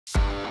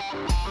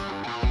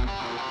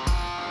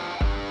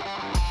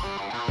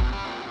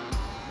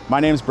My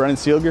name is Brennan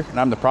Seeliger, and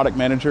I'm the Product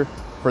Manager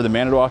for the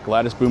Manitowoc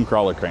Lattice-Boom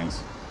Crawler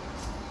Cranes.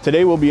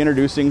 Today we'll be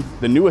introducing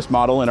the newest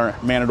model in our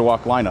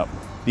Manitowoc lineup,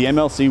 the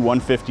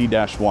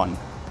MLC150-1.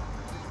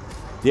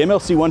 The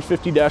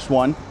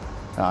MLC150-1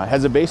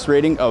 has a base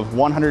rating of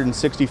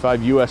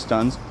 165 US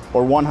tons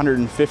or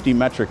 150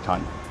 metric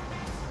ton.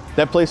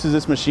 That places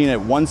this machine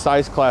at one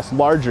size class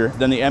larger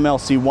than the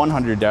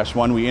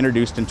MLC100-1 we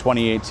introduced in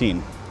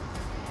 2018.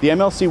 The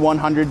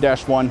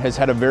MLC100-1 has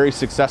had a very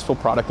successful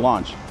product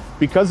launch.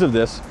 Because of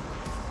this,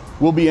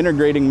 we'll be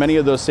integrating many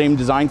of those same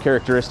design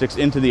characteristics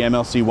into the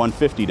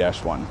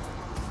MLC150-1.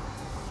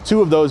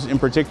 Two of those in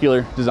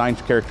particular design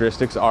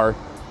characteristics are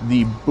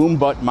the boom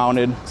butt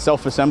mounted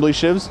self-assembly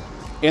shivs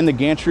and the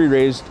gantry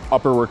raised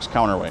upper works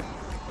counterweight.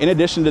 In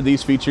addition to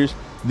these features,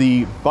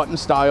 the button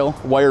style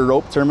wire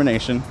rope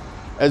termination,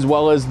 as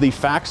well as the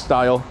fax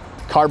style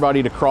car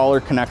body to crawler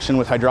connection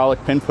with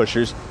hydraulic pin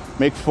pushers,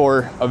 make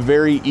for a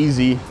very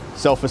easy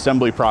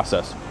self-assembly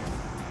process.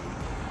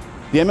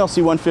 The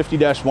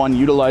MLC150-1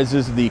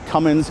 utilizes the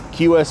Cummins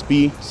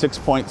QSB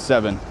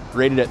 6.7,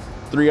 rated at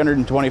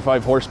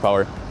 325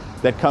 horsepower,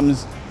 that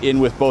comes in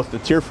with both the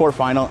Tier 4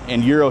 final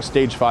and Euro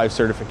Stage 5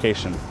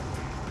 certification.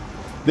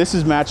 This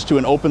is matched to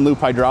an open loop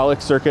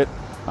hydraulic circuit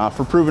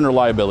for proven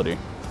reliability.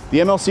 The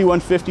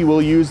MLC150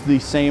 will use the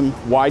same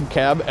wide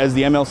cab as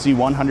the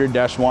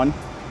MLC100-1,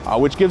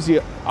 which gives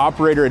the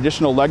operator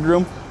additional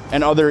legroom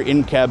and other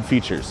in-cab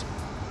features.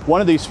 One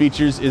of these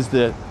features is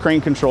the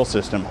crane control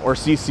system, or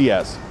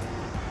CCS.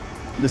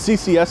 The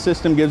CCS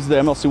system gives the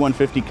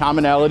MLC150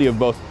 commonality of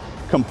both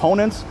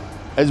components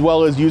as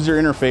well as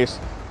user interface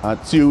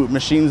to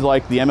machines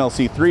like the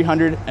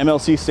MLC300,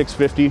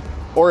 MLC650,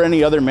 or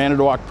any other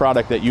Manitowoc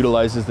product that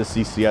utilizes the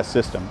CCS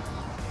system.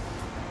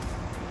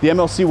 The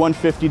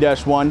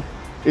MLC150-1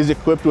 is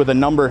equipped with a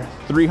number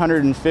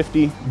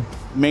 350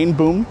 main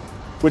boom,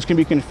 which can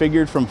be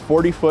configured from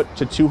 40 foot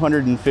to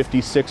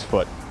 256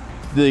 foot.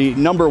 The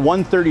number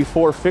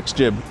 134 fixed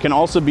jib can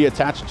also be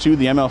attached to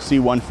the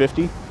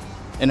MLC150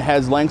 and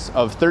has lengths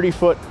of 30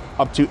 foot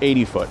up to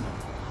 80 foot.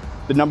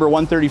 The number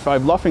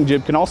 135 luffing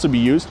jib can also be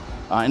used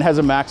and has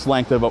a max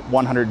length of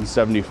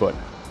 170 foot.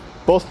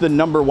 Both the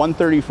number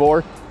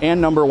 134 and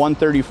number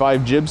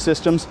 135 jib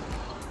systems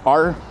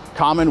are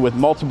common with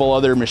multiple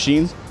other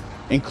machines,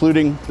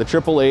 including the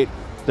 888,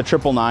 the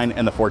 999,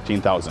 and the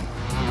 14,000.